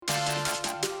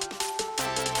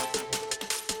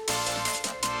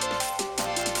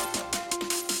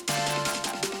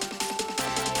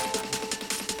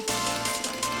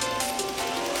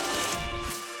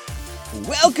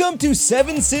Welcome to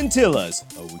Seven Scintillas,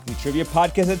 a weekly trivia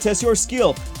podcast that tests your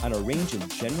skill on a range of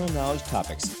general knowledge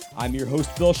topics. I'm your host,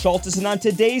 Bill Schultes, and on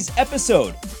today's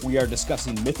episode, we are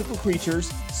discussing mythical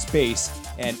creatures, space,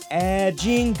 and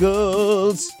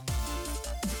jingles.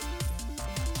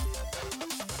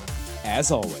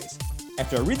 As always,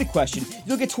 after I read the question,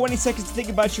 you'll get 20 seconds to think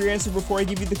about your answer before I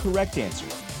give you the correct answer.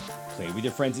 Play with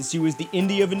your friends and see who is the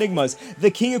Indie of Enigmas,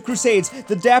 the King of Crusades,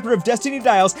 the Dapper of Destiny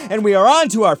Dials, and we are on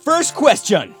to our first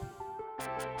question!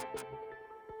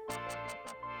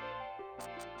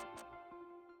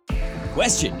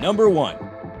 Question number 1.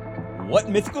 What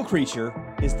mythical creature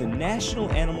is the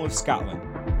national animal of Scotland?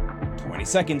 20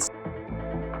 seconds.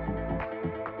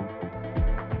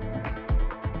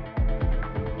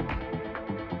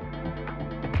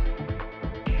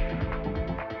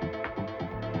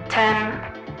 10,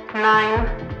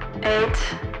 9, 8,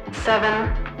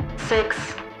 7, 6,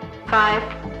 5,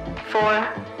 4,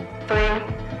 3,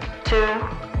 2,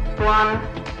 1.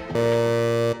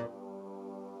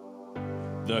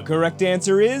 The correct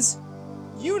answer is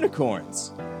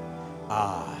unicorns.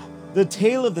 The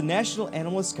tale of the national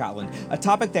animal of Scotland, a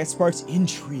topic that sparks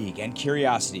intrigue and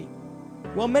curiosity.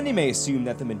 While many may assume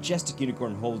that the majestic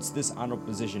unicorn holds this honorable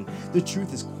position, the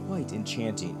truth is quite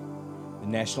enchanting. The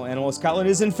national animal of Scotland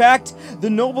is, in fact, the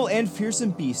noble and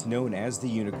fearsome beast known as the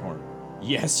unicorn.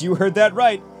 Yes, you heard that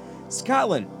right.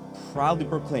 Scotland proudly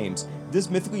proclaims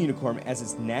this mythical unicorn as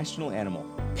its national animal.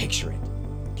 Picture it.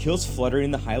 Kills fluttering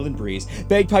in the Highland breeze,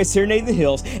 bagpipes serenading the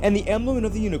hills, and the emblem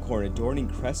of the unicorn adorning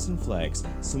crests and flags,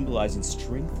 symbolizing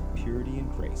strength, purity,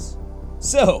 and grace.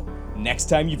 So, next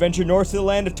time you venture north to the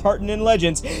land of Tartan and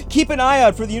legends, keep an eye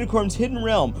out for the unicorn's hidden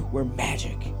realm where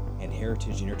magic and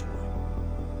heritage intertwine.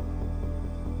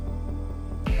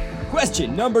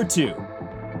 Question number 2.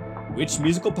 Which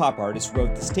musical pop artist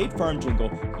wrote the State Farm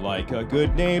jingle, Like a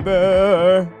Good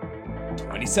Neighbor?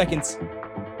 20 seconds.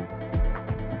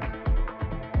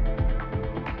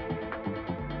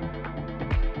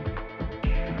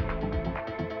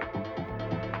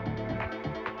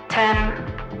 10,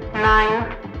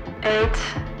 9, 8,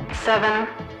 7,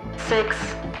 6,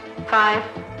 5,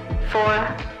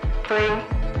 4, 3,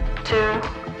 2,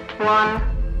 1.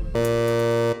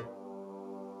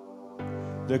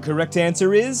 The correct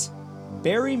answer is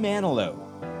Barry Manilow.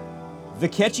 The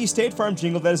catchy State Farm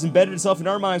jingle that has embedded itself in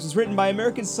our minds was written by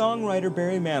American songwriter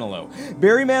Barry Manilow.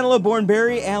 Barry Manilow, born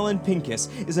Barry Allen Pincus,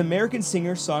 is an American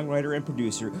singer, songwriter, and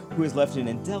producer who has left an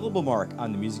indelible mark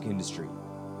on the music industry.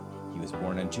 He was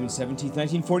born on June 17,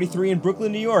 1943 in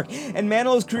Brooklyn, New York, and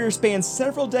Manilow's career spans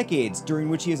several decades, during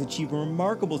which he has achieved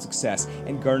remarkable success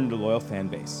and garnered a loyal fan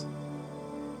base.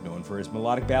 Known for his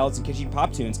melodic ballads and catchy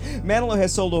pop tunes, Manilow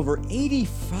has sold over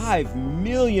 85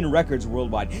 million records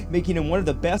worldwide, making him one of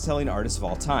the best-selling artists of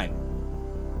all time.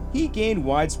 He gained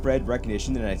widespread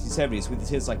recognition in the 1970s with his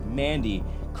hits like Mandy,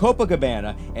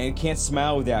 Copacabana, and Can't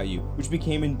Smile Without You, which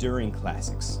became enduring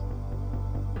classics.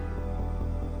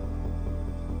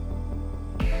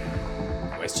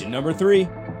 Question number 3.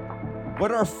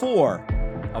 What are 4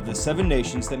 of the 7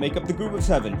 nations that make up the Group of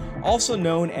 7, also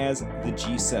known as the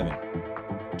G7?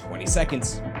 20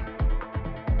 seconds.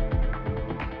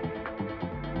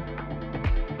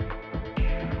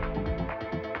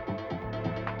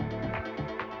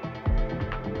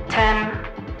 10,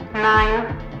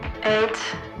 9, 8,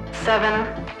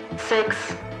 7,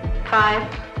 6,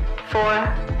 5,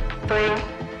 4, 3,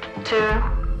 2,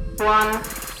 1.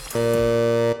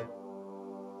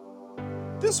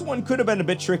 This one could have been a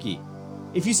bit tricky.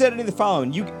 If you said any of the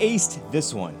following, you aced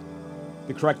this one.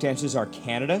 The correct answers are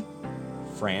Canada,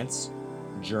 France,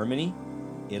 Germany,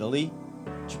 Italy,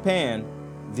 Japan,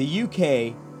 the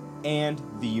UK, and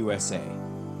the USA.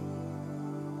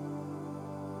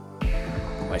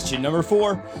 Question number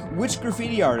 4. Which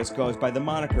graffiti artist goes by the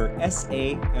moniker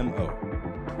SAMO?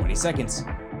 20 seconds.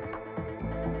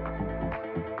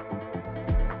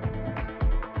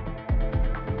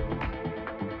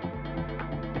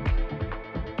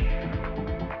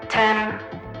 10,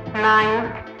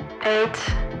 9, 8,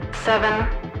 7,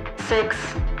 6,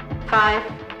 5,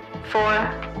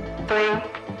 4, 3,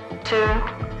 2,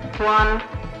 1.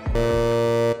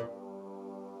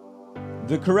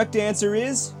 The correct answer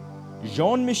is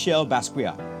Jean-Michel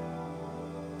Basquiat.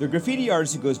 The graffiti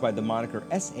artist who goes by the moniker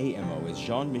SAMO is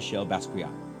Jean-Michel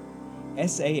Basquiat.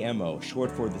 SAMO,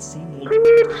 short for the same old,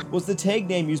 was the tag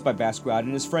name used by Basquiat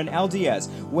and his friend Al Diaz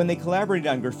when they collaborated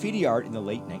on graffiti art in the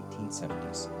late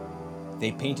 1970s.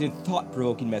 They painted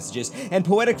thought-provoking messages and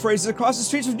poetic phrases across the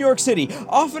streets of New York City,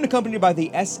 often accompanied by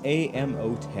the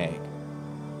SAMO tag.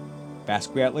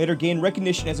 Basquiat later gained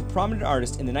recognition as a prominent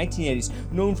artist in the 1980s,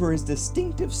 known for his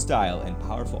distinctive style and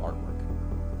powerful artwork.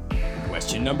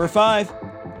 Question number 5.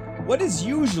 What is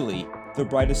usually the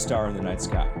brightest star in the night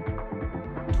sky?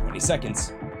 20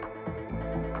 seconds.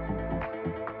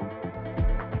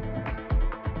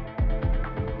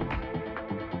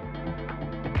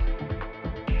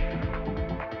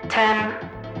 10,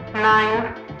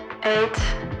 9, 8,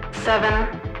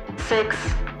 7, 6,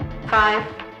 5,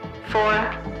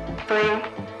 4, 3,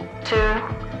 2,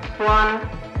 1.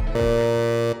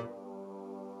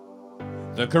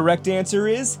 The correct answer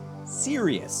is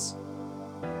Sirius.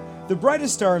 The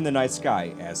brightest star in the night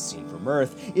sky, as seen from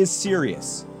Earth, is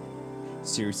Sirius.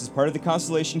 Sirius is part of the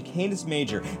constellation Canis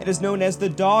Major and is known as the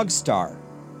Dog Star.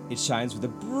 It shines with a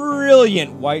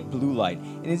brilliant white-blue light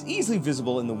and is easily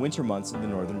visible in the winter months in the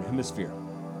northern hemisphere.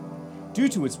 Due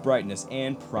to its brightness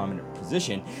and prominent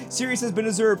position, Sirius has been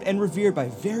observed and revered by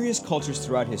various cultures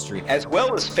throughout history, as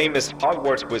well as famous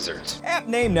Hogwarts wizards. Apt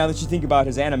name now that you think about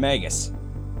his animagus.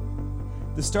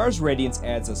 The star's radiance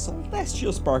adds a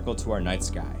celestial sparkle to our night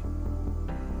sky.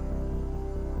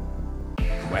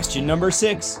 Question number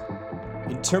 6.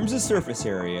 In terms of surface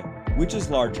area, which is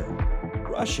larger,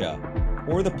 Russia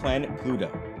or the planet Pluto?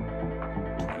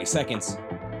 20 seconds.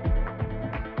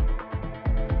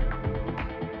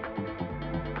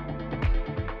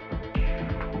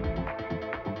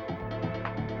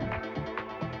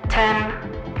 10,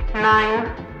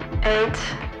 9, 8,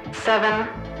 7,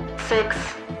 6,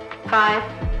 5,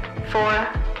 4,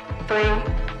 3,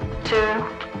 2,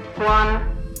 1.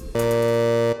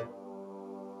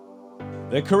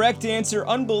 The correct answer,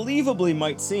 unbelievably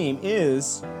might seem,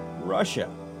 is Russia.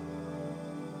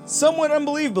 Somewhat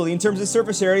unbelievably, in terms of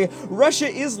surface area, Russia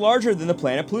is larger than the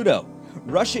planet Pluto.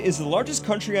 Russia is the largest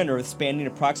country on Earth, spanning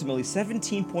approximately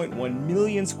 17.1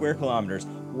 million square kilometers,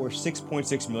 or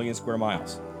 6.6 million square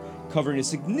miles, covering a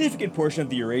significant portion of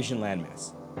the Eurasian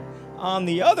landmass. On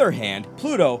the other hand,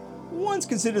 Pluto, once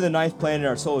considered the ninth planet in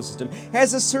our solar system,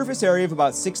 has a surface area of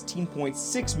about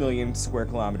 16.6 million square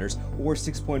kilometers, or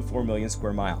 6.4 million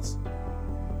square miles.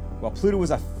 While Pluto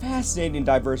is a fascinating and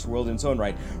diverse world in its own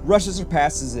right, Russia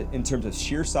surpasses it in terms of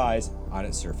sheer size on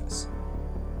its surface.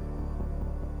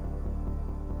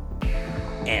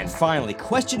 And finally,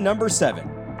 question number 7.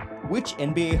 Which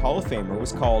NBA Hall of Famer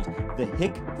was called the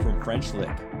Hick from French Lick?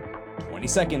 20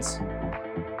 seconds.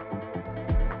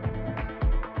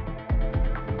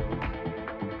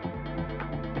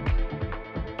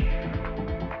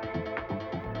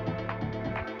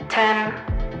 10,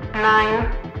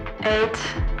 9, 8,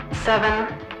 7,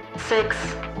 6,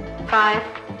 5,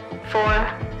 4,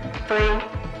 3,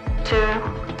 2,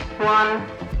 1.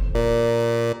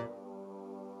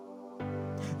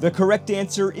 The correct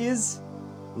answer is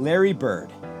Larry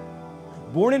Bird.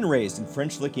 Born and raised in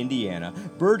French Lick, Indiana,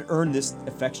 Bird earned this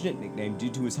affectionate nickname due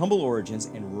to his humble origins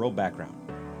and rural background.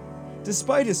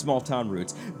 Despite his small-town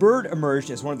roots, Bird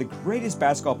emerged as one of the greatest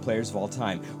basketball players of all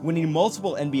time, winning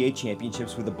multiple NBA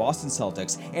championships with the Boston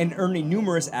Celtics and earning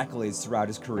numerous accolades throughout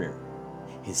his career.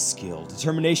 His skill,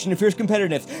 determination, and fierce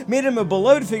competitiveness made him a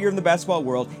beloved figure in the basketball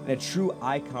world and a true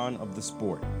icon of the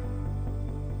sport.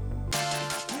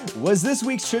 Was this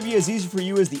week's trivia as easy for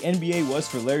you as the NBA was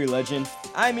for Larry Legend?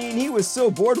 I mean, he was so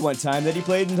bored one time that he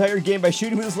played an entire game by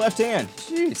shooting with his left hand.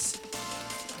 Jeez.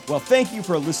 Well, thank you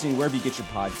for listening wherever you get your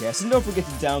podcasts, and don't forget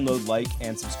to download, like,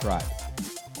 and subscribe.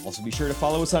 Also, be sure to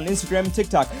follow us on Instagram and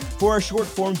TikTok for our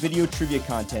short-form video trivia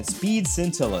content, Speed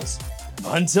Scintillas.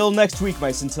 Until next week,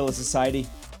 my Scintilla Society.